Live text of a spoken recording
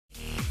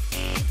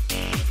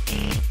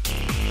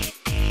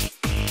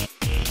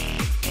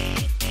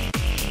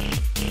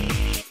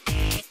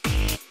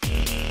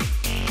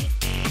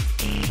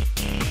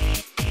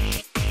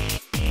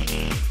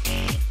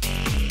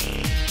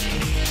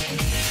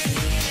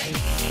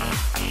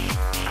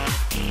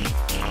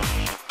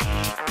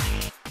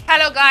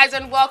Hello guys,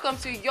 and welcome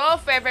to your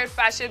favorite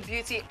fashion,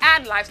 beauty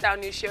and lifestyle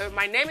news show.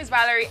 My name is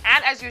Valerie,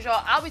 and as usual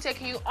I'll be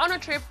taking you on a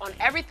trip on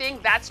everything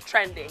that's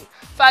trending.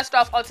 First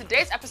off, on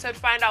today's episode,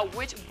 find out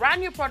which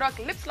brand new product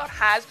Lipslot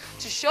has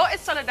to show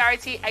its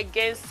solidarity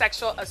against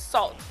sexual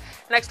assault.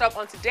 Next up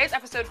on today's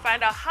episode,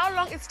 find out how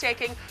long it's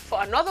taking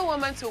for another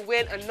woman to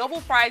win a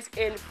Nobel Prize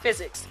in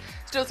physics.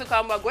 Still to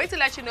come, we're going to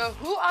let you know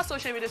who our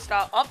social media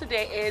star of the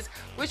day is,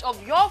 which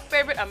of your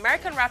favorite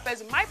American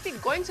rappers might be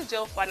going to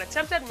jail for an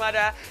attempted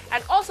murder,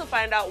 and also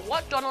find out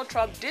what Donald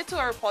Trump did to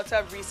a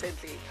reporter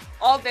recently.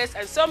 All this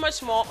and so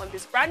much more on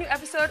this brand new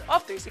episode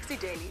of 360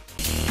 Daily.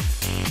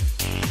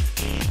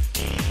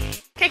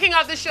 Kicking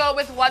off the show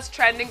with what's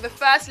trending, the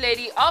First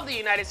Lady of the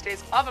United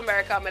States of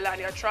America,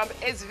 Melania Trump,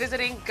 is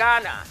visiting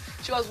Ghana.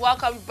 She was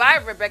welcomed by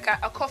Rebecca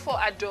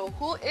Akufo-Addo,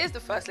 who is the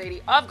First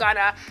Lady of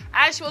Ghana,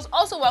 and she was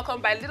also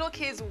welcomed by little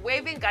kids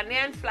waving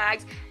Ghanaian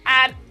flags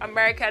and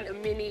American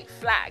mini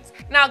flags.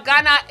 Now,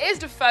 Ghana is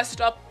the first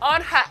stop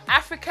on her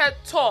Africa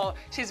tour.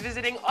 She's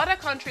visiting other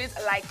countries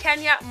like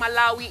Kenya,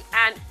 Malawi,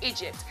 and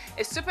Egypt.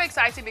 It's super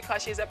exciting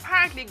because she's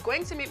apparently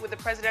going to meet with the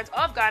president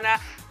of Ghana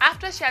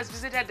after she has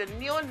visited the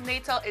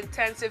neonatal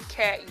intensive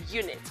care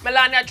unit.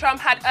 Melania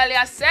Trump had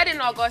earlier said in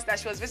August that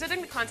she was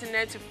visiting the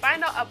continent to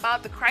find out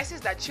about the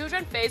crisis that children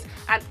face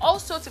and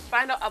also to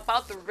find out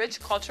about the rich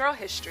cultural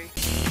history.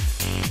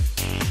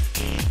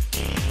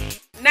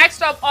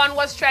 Next up on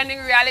what's trending,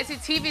 reality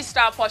TV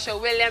star Porsha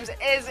Williams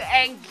is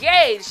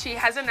engaged. She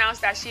has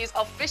announced that she is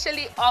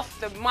officially off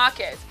the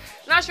market.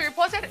 Now, she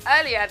reported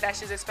earlier that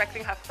she's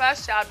expecting her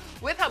first child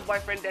with her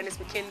boyfriend Dennis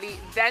McKinley.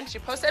 Then she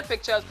posted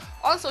pictures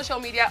on social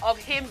media of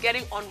him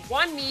getting on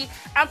one knee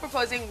and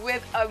proposing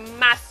with a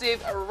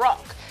massive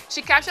rock.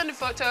 She captioned the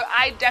photo,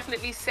 "I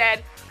definitely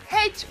said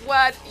H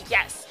word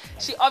yes."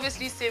 She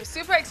obviously seems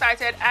super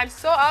excited, and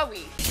so are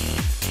we.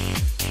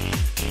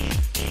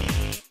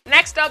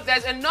 Next up,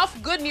 there's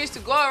enough good news to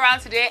go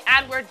around today,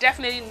 and we're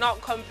definitely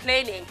not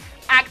complaining.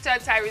 Actor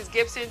Tyrese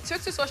Gibson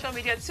took to social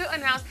media to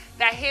announce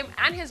that him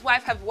and his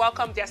wife have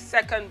welcomed their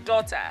second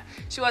daughter.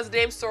 She was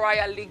named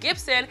Soraya Lee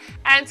Gibson,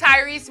 and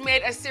Tyrese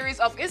made a series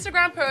of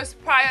Instagram posts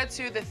prior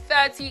to the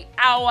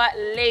 30-hour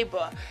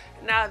labor.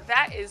 Now,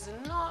 that is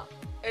not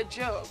a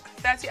joke.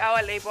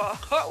 30-hour labor.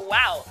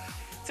 Wow.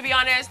 To be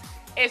honest,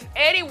 if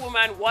any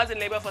woman was in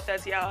labor for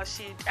 30 hours,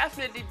 she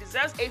definitely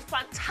deserves a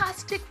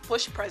fantastic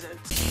push present.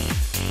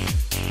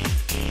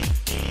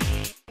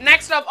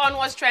 Next up on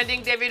what's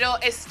trending,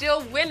 Davido is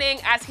still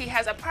winning as he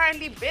has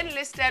apparently been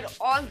listed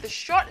on the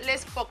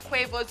shortlist for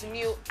Quavo's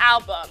new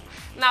album.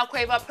 Now,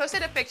 Quavo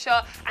posted a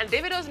picture and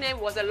Davido's name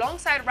was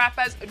alongside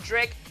rappers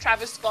Drake,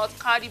 Travis Scott,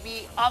 Cardi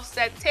B,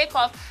 Offset,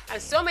 Takeoff,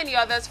 and so many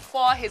others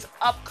for his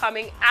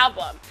upcoming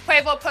album.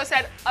 Quavo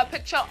posted a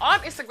picture on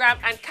Instagram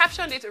and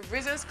captioned it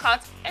 "Reasons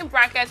Cut" in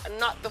brackets,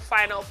 "not the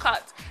final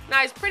cut."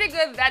 Now, it's pretty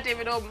good that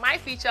Davido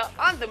might feature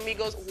on the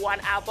Migos'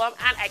 One album,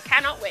 and I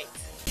cannot wait.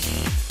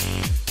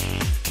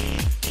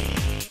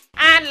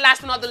 And last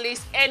but not the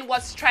least, in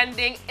what's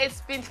trending, it's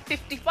been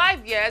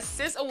 55 years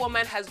since a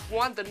woman has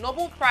won the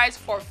Nobel Prize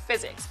for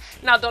Physics.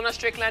 Now, Donna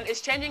Strickland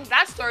is changing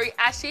that story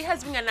as she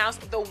has been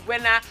announced the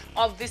winner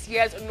of this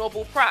year's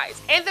Nobel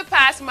Prize. In the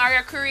past,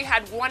 Maria Curie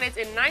had won it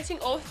in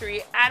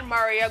 1903 and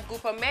Maria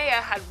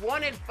Gupa-Meyer had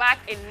won it back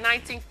in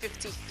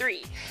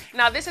 1953.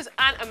 Now, this is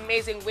an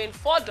amazing win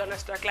for Donna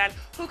Strickland,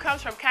 who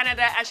comes from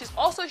Canada, and she's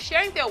also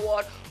sharing the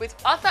award with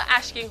Arthur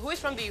Ashkin, who is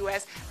from the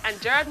US, and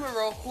Gerard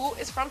Moreau, who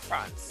is from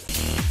France.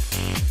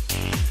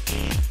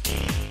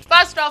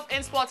 First off,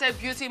 in-spotted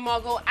beauty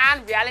mogul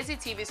and reality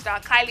TV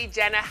star Kylie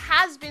Jenner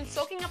has been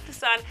soaking up the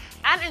sun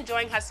and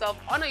enjoying herself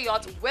on a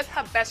yacht with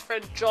her best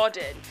friend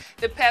Jordan.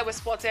 The pair was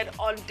spotted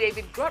on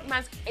David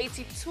Grossman's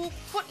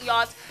 82-foot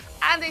yacht,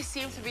 and they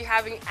seem to be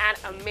having an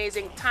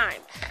amazing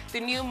time. The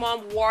new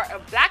mom wore a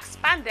black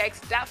spandex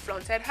that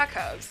flaunted her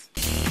curves.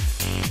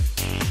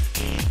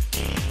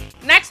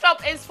 Next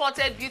up,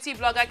 in-spotted beauty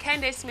blogger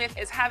Kende Smith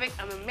is having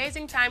an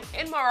amazing time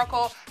in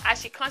Morocco as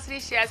she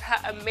constantly shares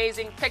her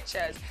amazing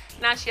pictures.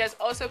 Now, she has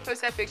also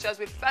posted pictures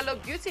with fellow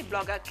beauty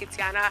blogger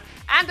Kitiana,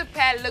 and the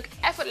pair look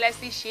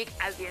effortlessly chic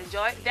as they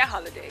enjoy their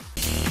holiday.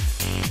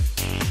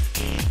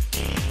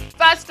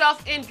 First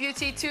off, in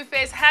beauty, Too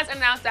Faced has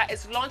announced that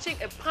it's launching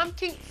a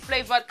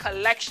pumpkin-flavored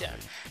collection.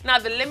 Now,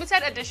 the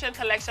limited edition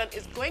collection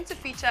is going to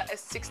feature a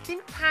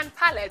 16-pan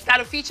palette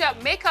that'll feature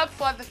makeup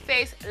for the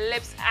face,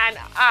 lips, and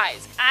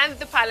eyes. And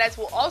the palette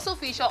will also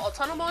feature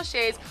autonomous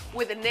shades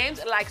with the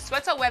names like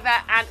Sweater Weather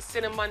and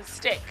Cinnamon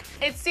Stick.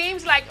 It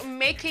seems like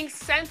making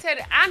scented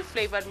and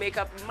flavored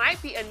makeup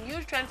might be a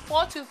new trend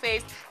for Too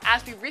Faced,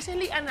 as we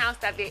recently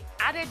announced that they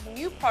added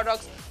new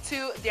products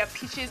to their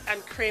Peaches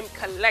and Cream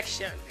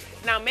collection.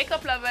 Now,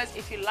 makeup lovers,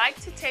 if you like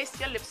to taste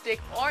your lipstick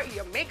or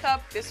your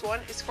makeup, this one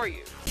is for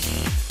you.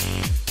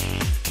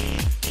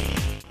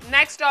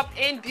 Next up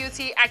in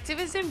beauty,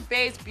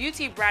 activism-based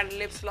beauty brand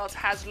Lipslot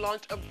has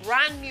launched a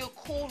brand new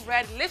cool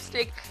red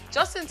lipstick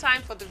just in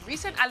time for the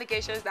recent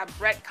allegations that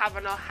Brett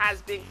Kavanaugh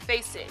has been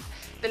facing.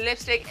 The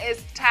lipstick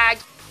is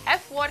tagged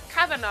F-word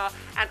Kavanaugh,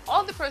 and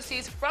all the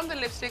proceeds from the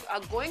lipstick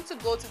are going to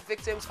go to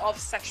victims of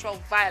sexual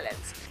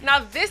violence. Now,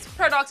 this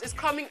product is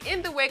coming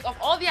in the wake of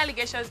all the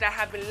allegations that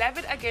have been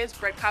levied against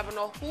Brett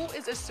Kavanaugh, who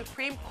is a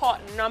Supreme Court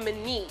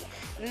nominee.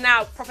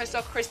 Now,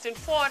 Professor Kristen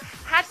Ford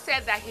had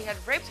said that he had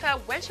raped her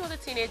when she was a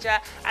teenager,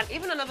 and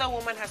even another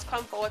woman has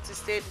come forward to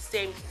say the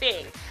same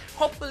thing.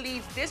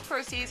 Hopefully, these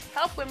proceeds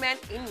help women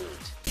in need.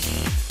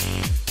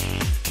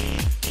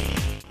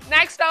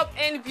 Next up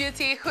in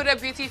beauty,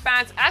 Huda Beauty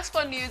fans asked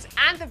for news,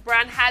 and the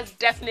brand has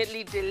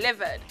definitely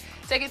delivered.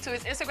 Taking to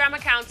its Instagram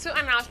account to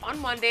announce on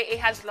Monday it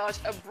has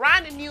launched a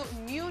brand new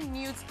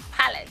nudes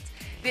palette.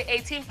 The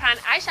 18-pan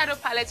eyeshadow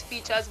palette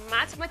features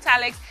matte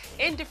metallics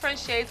in different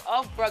shades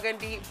of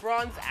burgundy,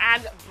 bronze,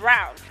 and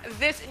brown.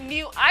 This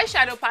new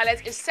eyeshadow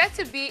palette is set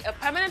to be a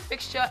permanent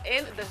fixture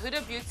in the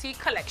Huda Beauty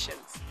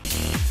collections.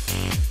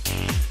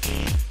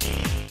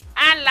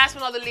 And last but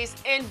not the least,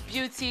 in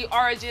beauty,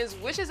 Origins,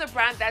 which is a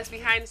brand that's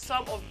behind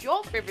some of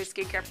your favorite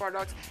skincare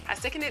products,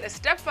 has taken it a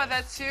step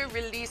further to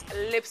release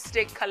a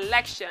lipstick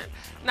collection.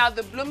 Now,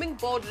 the Blooming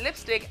Bold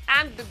lipstick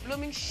and the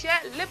Blooming Sheer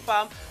lip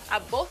balm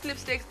are both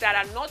lipsticks that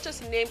are not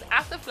just named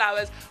after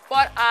flowers,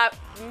 but are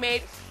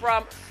made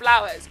from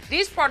flowers.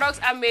 These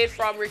products are made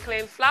from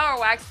reclaimed flower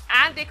wax,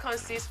 and they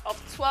consist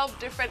of 12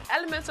 different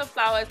elements of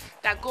flowers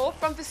that go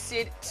from the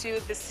seed to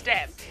the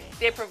stem.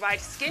 They provide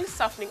skin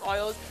softening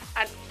oils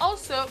and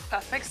also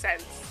perfect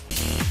scents.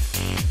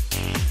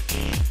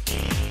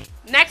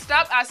 Next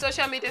up, our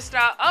social media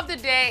star of the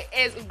day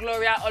is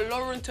Gloria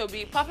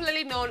Oloruntobi,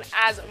 popularly known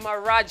as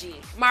Maraji.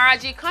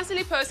 Maraji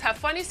constantly posts her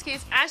funny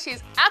skits, and she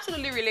is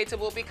absolutely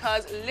relatable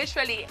because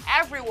literally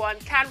everyone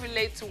can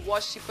relate to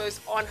what she posts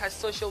on her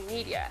social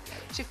media.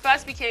 She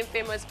first became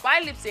famous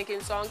by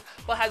lip-syncing songs,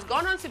 but has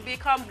gone on to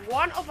become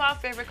one of our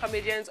favorite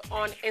comedians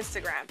on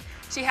Instagram.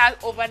 She has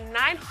over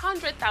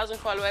 900,000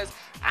 followers,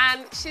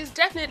 and she's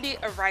definitely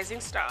a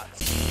rising star.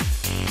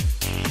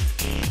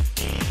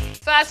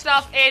 First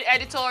off in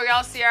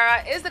editorial,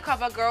 Ciara is the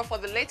cover girl for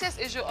the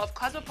latest issue of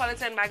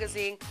Cosmopolitan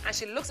magazine, and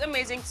she looks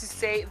amazing to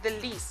say the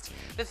least.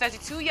 The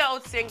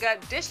 32-year-old singer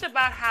dished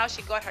about how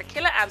she got her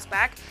killer abs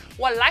back,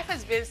 what life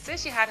has been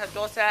since she had her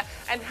daughter,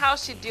 and how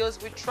she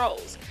deals with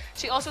trolls.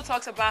 She also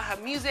talks about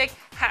her music,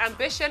 her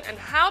ambition, and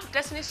how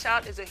Destiny's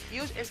Child is a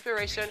huge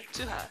inspiration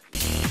to her.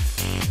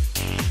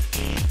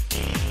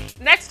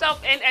 Next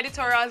up in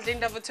editorials,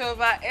 Linda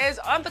Votova is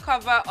on the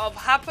cover of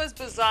Harper's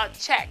Bazaar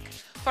Check.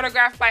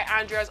 Photographed by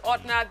Andreas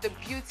Ortner, the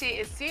beauty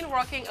is seen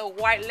rocking a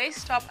white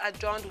lace top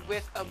adorned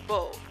with a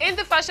bow. In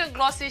the fashion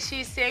glossy,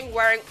 she's seen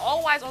wearing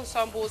all-white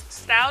ensembles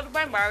styled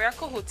by Maria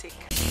Kohutik.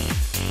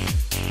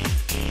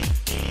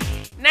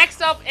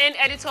 Next up in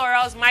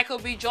editorials, Michael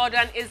B.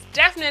 Jordan is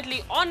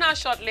definitely on our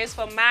shortlist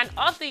for Man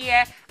of the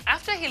Year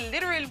after he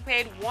literally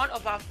played one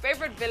of our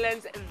favorite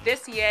villains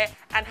this year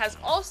and has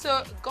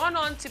also gone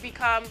on to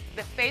become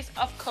the face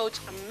of Coach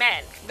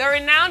Men. The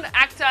renowned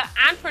actor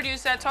and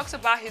producer talks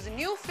about his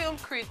new film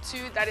Creed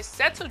 2 that is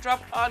set to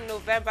drop on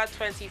November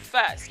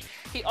 21st.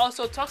 He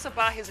also talks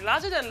about his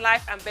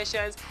larger-than-life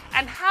ambitions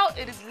and how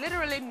it is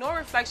literally no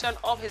reflection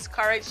of his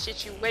current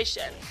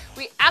situation.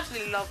 We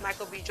absolutely love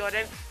Michael B.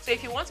 Jordan, so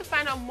if you want to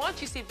find out more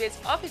juicy bits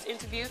of his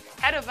interview,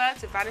 head over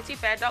to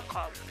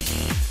vanityfair.com.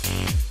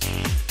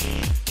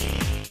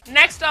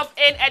 Next up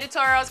in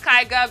editorials,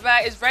 Kai Gerber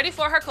is ready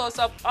for her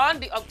close-up on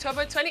the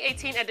October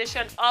 2018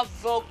 edition of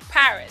Vogue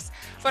Paris.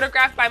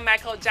 Photographed by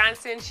Michael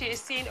Jansen, she is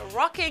seen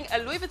rocking a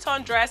Louis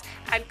Vuitton dress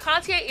and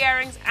Cartier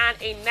earrings and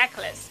a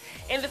necklace.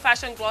 In the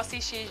fashion glossy,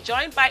 she is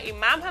joined by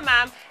Imam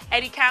Hammam,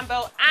 Eddie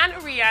Campbell, and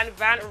Rianne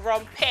Van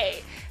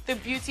Rompuy. The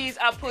beauties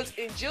are put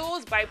in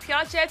jewels by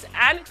Piaget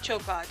and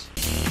Chopard.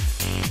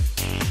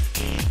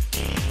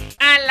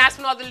 And last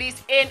but not the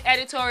least, in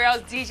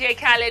editorials, DJ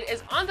Khaled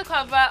is on the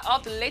cover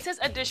of the latest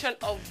edition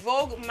of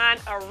Vogue Man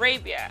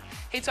Arabia.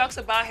 He talks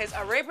about his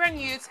Arabian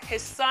youth,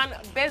 his son,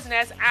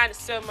 business, and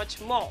so much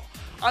more.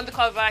 On the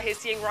cover, he's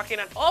seen rocking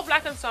an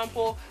all-black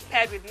ensemble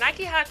paired with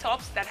Nike high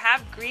tops that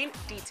have green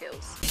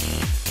details.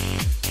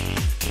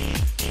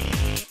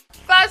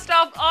 First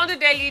off on the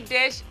Daily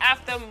Dish,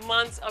 after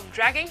months of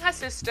dragging her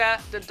sister,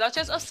 the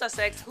Duchess of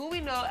Sussex, who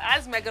we know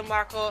as Meghan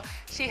Markle,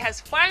 she has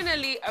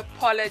finally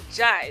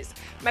apologized.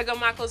 Meghan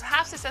Markle's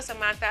half-sister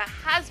Samantha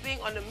has been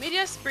on a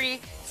media spree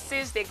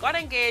since they got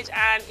engaged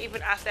and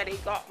even after they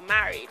got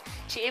married.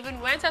 She even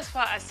went as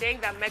far as saying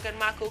that Meghan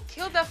Markle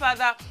killed her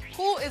father,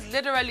 who is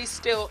literally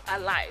still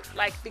alive.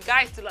 Like, the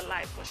guy is still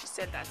alive, but she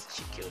said that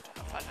she killed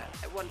her father.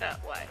 I wonder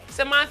why.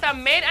 Samantha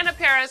made an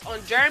appearance on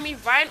Jeremy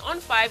Vine on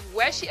 5,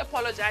 where she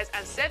apologized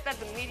and said that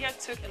the media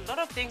took a lot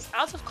of things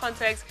out of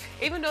context,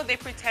 even though they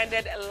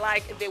pretended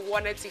like they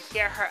wanted to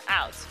hear her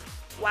out.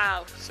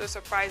 Wow, so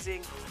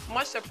surprising.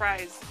 Much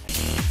surprise.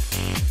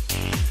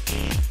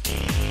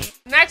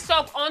 Next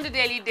up on the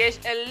Daily Dish,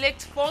 a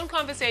leaked phone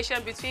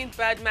conversation between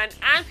Birdman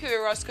and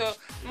Puri Roscoe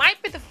might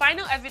be the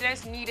final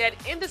evidence needed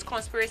in this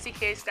conspiracy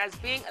case that's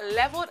being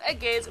leveled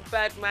against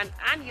Birdman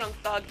and Young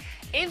Thug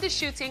in the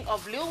shooting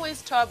of Lil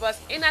Wayne's tour bus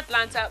in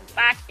Atlanta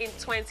back in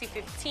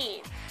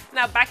 2015.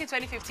 Now, back in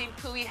 2015,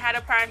 Puri had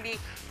apparently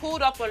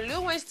pulled up on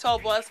Lil Wayne's tour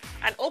bus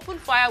and opened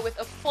fire with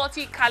a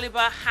 .40 caliber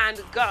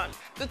handgun.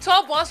 The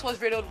tour bus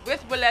was riddled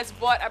with bullets,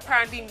 but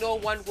apparently no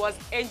one was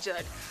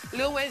injured.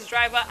 Lil Wayne's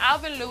driver,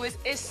 Alvin Lewis,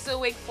 is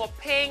suing for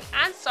pain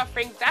and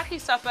suffering that he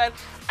suffered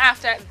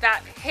after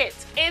that hit.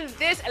 In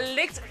this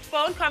leaked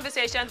phone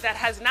conversation that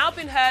has now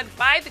been heard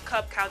by the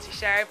Cobb County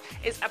Sheriff,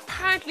 it's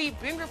apparently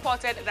being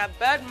reported that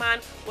Birdman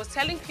was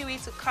telling Puri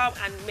to come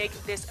and make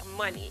this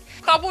money.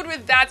 Coupled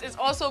with that, it's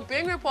also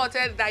being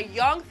reported that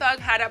Young Thug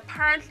had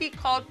apparently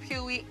called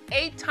Puri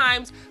 8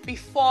 times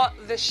before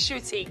the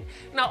shooting.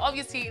 Now,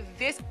 obviously,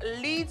 this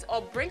leads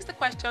or brings the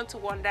question to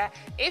wonder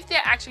if they're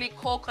actually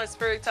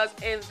co-conspirators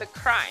in the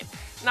crime.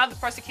 Now, the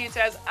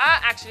prosecutors are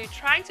actually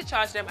trying to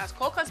charge them as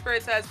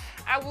co-conspirators,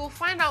 and we'll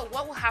find out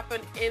what will happen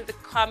in the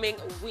coming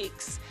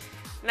weeks.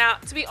 Now,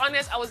 to be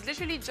honest, I was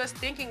literally just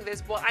thinking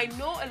this, but I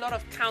know a lot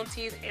of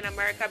counties in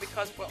America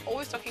because we're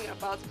always talking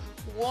about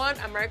one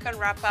American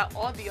rapper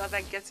or the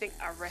other getting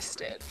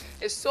arrested.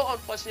 It's so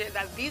unfortunate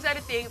that these are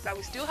the things that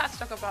we still have to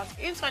talk about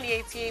in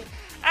 2018,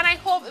 and I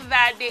hope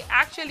that they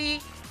actually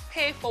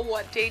pay for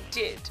what they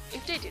did,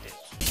 if they didn't.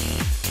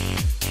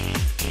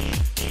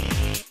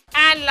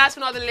 And last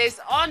but not the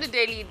least, on the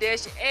Daily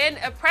Dish, in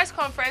a press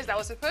conference that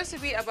was supposed to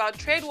be about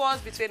trade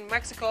wars between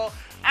Mexico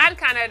and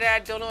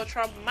Canada, Donald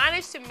Trump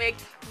managed to make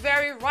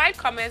very right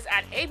comments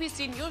at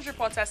ABC News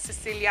reporter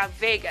Cecilia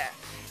Vega.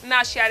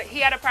 Now, he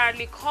had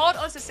apparently called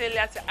on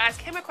Cecilia to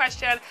ask him a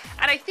question,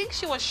 and I think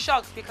she was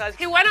shocked because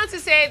he went on to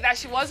say that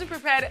she wasn't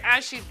prepared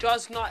and she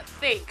does not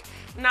think.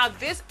 Now,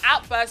 this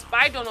outburst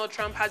by Donald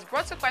Trump has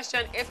brought to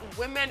question if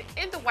women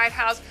in the White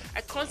House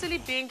are constantly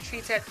being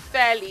treated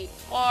fairly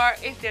or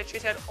if they're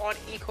treated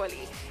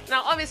unequally.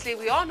 Now, obviously,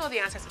 we all know the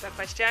answer to that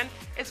question.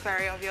 It's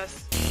very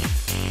obvious.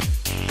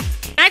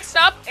 Next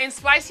up, in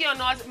Spicy or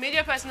Not,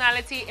 media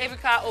personality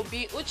Ebuka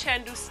Obi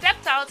Uchendu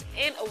stepped out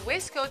in a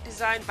waistcoat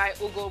designed by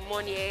Ugo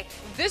Monye.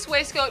 This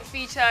waistcoat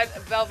featured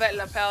velvet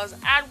lapels,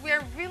 and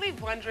we're really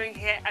wondering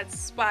here at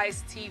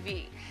Spice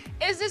TV,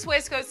 is this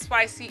waistcoat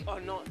spicy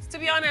or not? To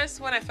be honest,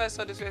 when I first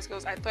saw this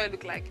waistcoat, I thought it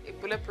looked like a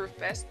bulletproof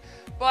vest.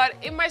 But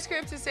in my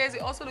script, it says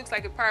it also looks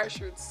like a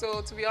parachute.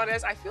 So to be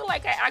honest, I feel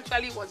like I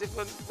actually was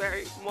even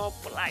very more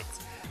polite.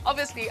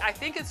 Obviously, I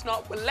think it's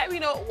not, but let me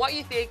know what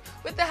you think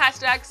with the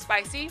hashtag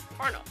spicy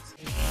or not.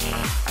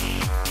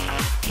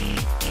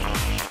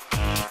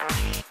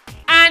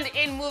 And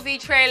in movie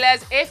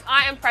trailers, If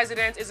I Am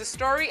President is a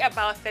story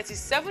about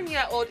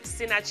 37-year-old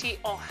Sinachi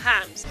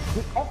Ohams.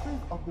 The office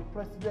of the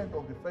President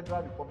of the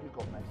Federal Republic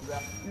of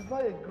Nigeria is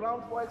not a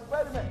ground for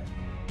experiment.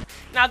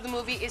 Now, the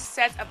movie is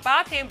set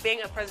about him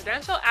being a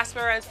presidential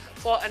aspirant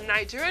for a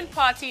Nigerian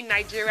party,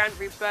 Nigerian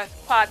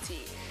Rebirth Party.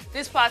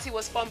 This party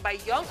was formed by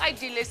young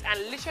idealists and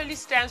literally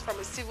stems from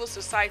a civil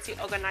society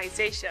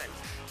organization.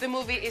 The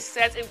movie is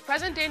set in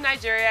present-day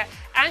Nigeria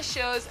and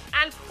shows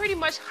and pretty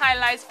much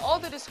highlights all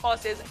the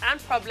discourses and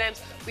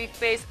problems we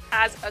face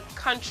as a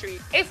country.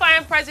 If I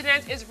Am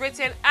President is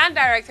written and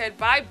directed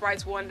by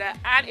Bright Wonder,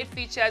 and it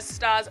features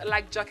stars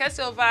like Joke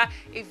Silva,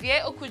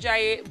 Ivie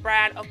Okujaye,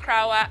 Brian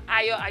Okrawa,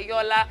 Ayo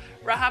Ayola,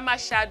 Rahama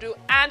Shadu,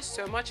 and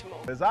so much more.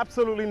 There's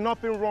absolutely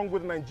nothing wrong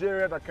with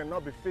Nigeria that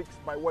cannot be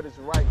fixed by what is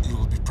right. You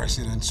will be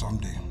president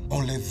someday.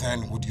 Only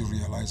then would you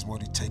realize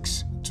what it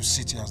takes to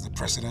sit here as the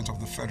president of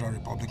the Federal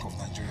Republic of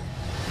Nigeria.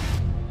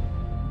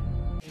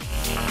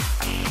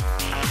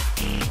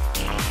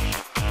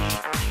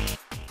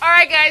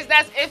 Alright guys,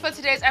 that's it for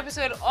today's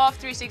episode of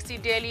 360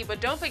 Daily. But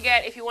don't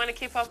forget, if you want to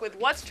keep up with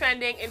what's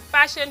trending in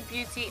fashion,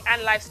 beauty,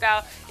 and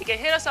lifestyle, you can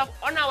hit us up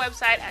on our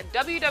website at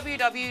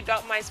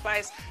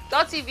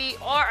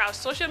www.myspice.tv or our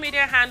social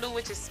media handle,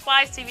 which is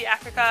Spice TV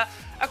Africa,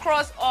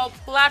 across all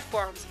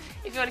platforms.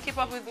 If you want to keep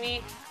up with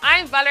me,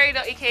 I'm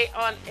Valerie.ek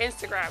on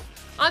Instagram.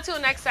 Until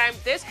next time,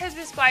 this has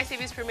been Spice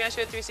TV's premiere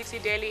show 360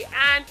 Daily,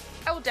 and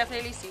I will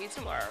definitely see you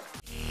tomorrow.